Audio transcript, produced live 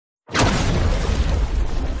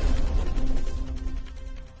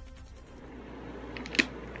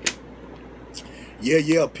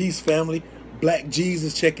Yeah, peace family. Black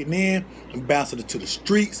Jesus checking in, ambassador to the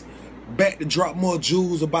streets. Back to drop more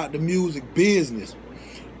jewels about the music business.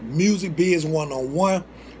 Music biz 101,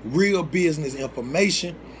 real business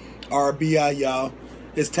information. R.B.I, y'all.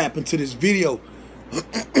 Let's tap into this video.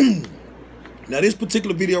 Now this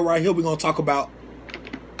particular video right here, we're going to talk about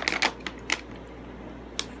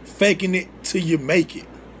faking it till you make it.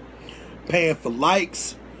 Paying for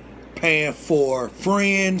likes, paying for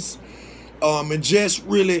friends, and just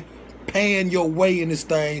really paying your way in this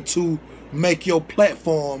thing to make your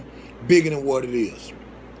platform bigger than what it is.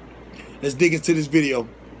 Let's dig into this video.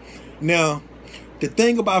 Now, the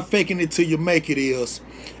thing about faking it till you make it is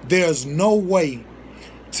there's no way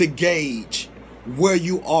to gauge where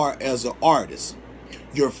you are as an artist,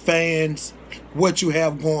 your fans, what you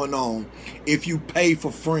have going on, if you pay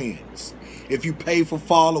for friends, if you pay for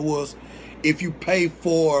followers, if you pay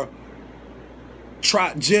for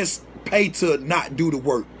just pay to not do the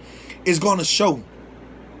work. It's gonna show.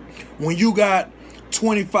 When you got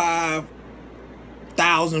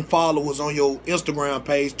 25,000 followers on your Instagram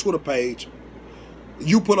page, Twitter page,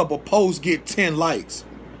 you put up a post, get 10 likes.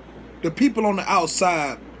 The people on the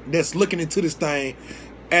outside that's looking into this thing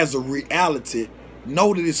as a reality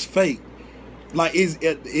know that it's fake. Like it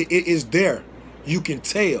is there. You can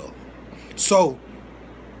tell. So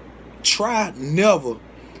try never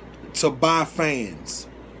to buy fans.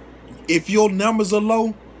 If your numbers are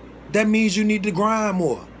low, that means you need to grind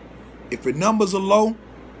more. If your numbers are low,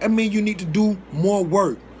 that means you need to do more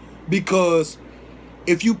work. Because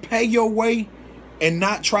if you pay your way and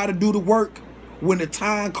not try to do the work, when the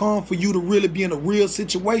time comes for you to really be in a real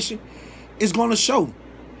situation, it's going to show.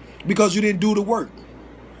 Because you didn't do the work.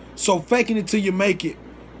 So faking it till you make it,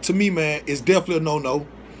 to me, man, is definitely a no-no.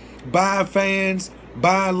 Buying fans,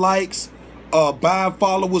 buying likes, buying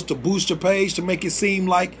followers to boost your page to make it seem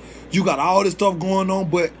like you got all this stuff going on,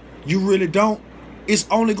 but you really don't. It's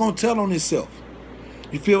only going to tell on itself.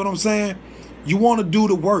 You feel what I'm saying? You want to do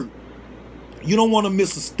the work. You don't want to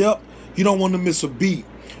miss a step. You don't want to miss a beat.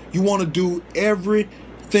 You want to do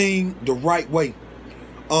everything the right way.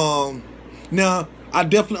 Now, I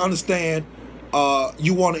definitely understand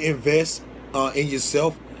you want to invest in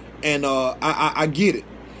yourself, and I get it.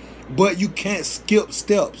 But you can't skip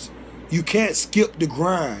steps. You can't skip the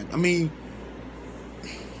grind. I mean,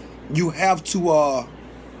 you have to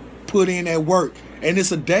put in that work, and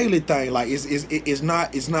it's a daily thing. Like it's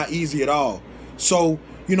not easy at all. So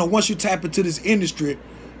you know, once you tap into this industry,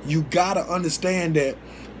 you gotta understand that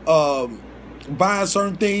buying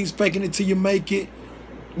certain things, faking it till you make it.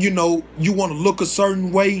 You know, you want to look a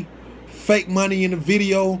certain way, fake money in the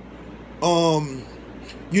video.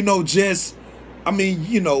 You know, just I mean,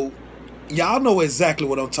 you know, y'all know exactly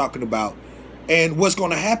what I'm talking about. And what's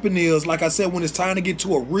going to happen is, like I said, when it's time to get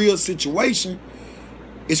to a real situation,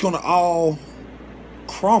 it's going to all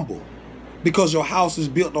crumble because your house is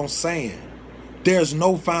built on sand. There's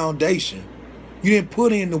no foundation. You didn't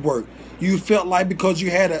put in the work. You felt like because you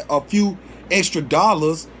had a few extra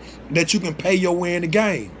dollars that you can pay your way in the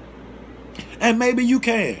game. And maybe you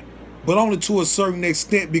can, but only to a certain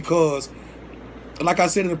extent, because like I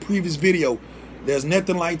said in the previous video, there's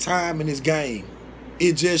nothing like time in this game.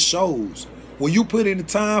 It just shows. When you put in the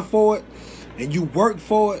time for it and you work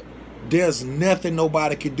for it, there's nothing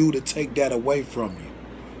nobody can do to take that away from you.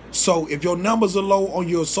 So if your numbers are low on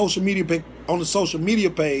your social media, on the social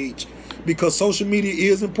media page, because social media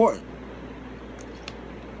is important.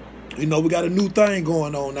 You know, we got a new thing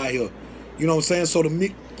going on out here. You know what I'm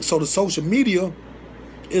saying? So the social media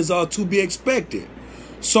is to be expected.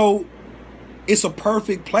 So it's a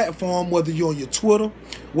perfect platform, whether you're on your Twitter,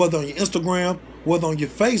 whether on your Instagram, whether on your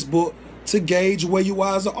Facebook, to gauge where you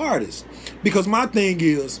are as an artist. Because my thing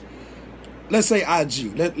is, let's say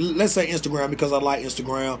IG, let's say Instagram, because I like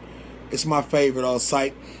Instagram. It's my favorite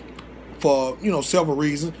site for, you know, several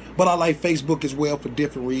reasons. But I like Facebook as well for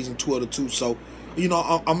different reasons, Twitter too. So, you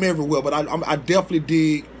know, I'm everywhere, but I definitely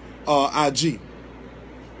dig IG.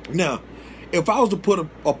 Now, if I was to put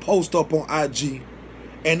a post up on IG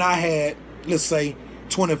and I had, let's say,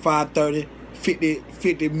 25, 30,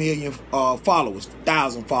 50 million followers,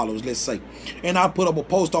 1,000 followers, let's say, and I put up a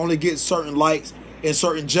post to only get certain likes and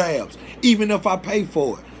certain jabs, even if I pay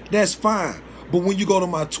for it, that's fine. But when you go to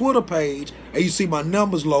my Twitter page and you see my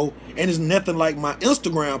numbers low and it's nothing like my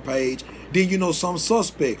Instagram page, then you know some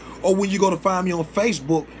suspect. Or when you go to find me on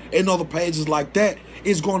Facebook and other pages like that,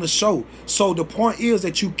 it's going to show. So the point is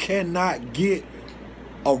that you cannot get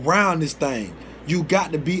around this thing. You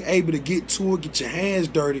got to be able to get to it, get your hands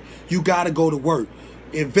dirty. You got to go to work.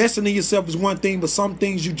 Investing in yourself is one thing, but some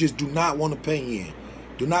things you just do not want to pay in.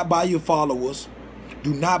 Do not buy your followers.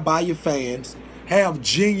 Do not buy your fans. Have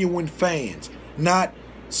genuine fans, not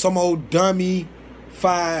some old dummy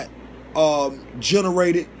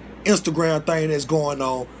generated Instagram thing that's going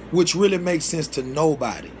on, which really makes sense to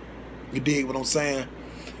nobody. You dig what I'm saying?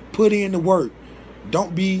 Put in the work.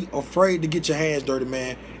 Don't be afraid to get your hands dirty,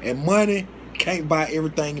 man. And money can't buy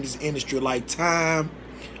everything in this industry, like time,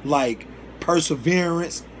 like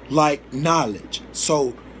perseverance, like knowledge.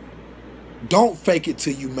 So don't fake it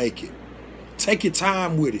till you make it. Take your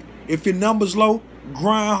time with it. If your number's low,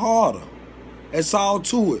 grind harder. That's all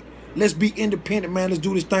to it. Let's be independent, man. Let's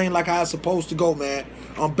do this thing like how it's supposed to go, man.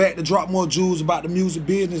 I'm back to drop more jewels about the music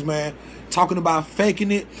business, man. Talking about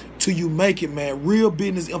faking it till you make it, man. Real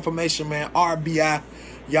business information, man. R.B.I.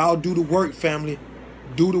 Y'all do the work, family.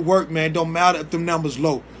 Do the work, man. Don't matter if them numbers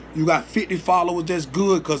low. You got 50 followers, that's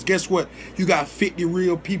good, because guess what? You got 50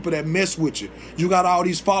 real people that mess with you. You got all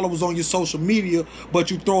these followers on your social media,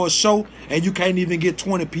 but you throw a show and you can't even get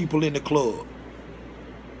 20 people in the club.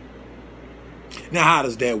 Now, how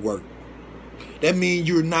does that work? That means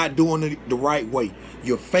you're not doing it the right way.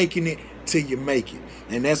 You're faking it till you make it.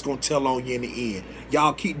 And that's going to tell on you in the end.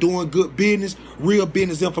 Y'all keep doing good business, real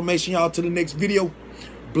business information. Y'all to the next video.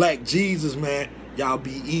 Black Jesus, man. Y'all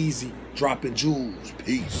be easy. Dropping jewels.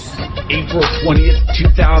 Peace. April 20th,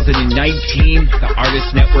 2019, the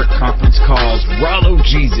Artist Network conference calls Rallo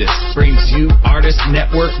Gesus brings you Artist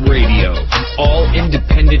Network Radio, an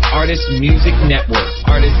all-independent artist music network.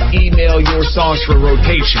 Artists email your songs for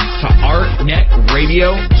rotation to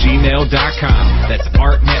artnetradio@gmail.com. That's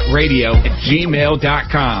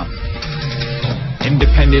artnetradio@gmail.com.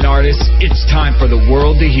 Independent artists, it's time for the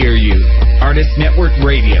world to hear you. Artist Network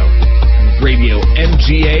Radio. Radio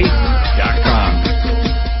MGA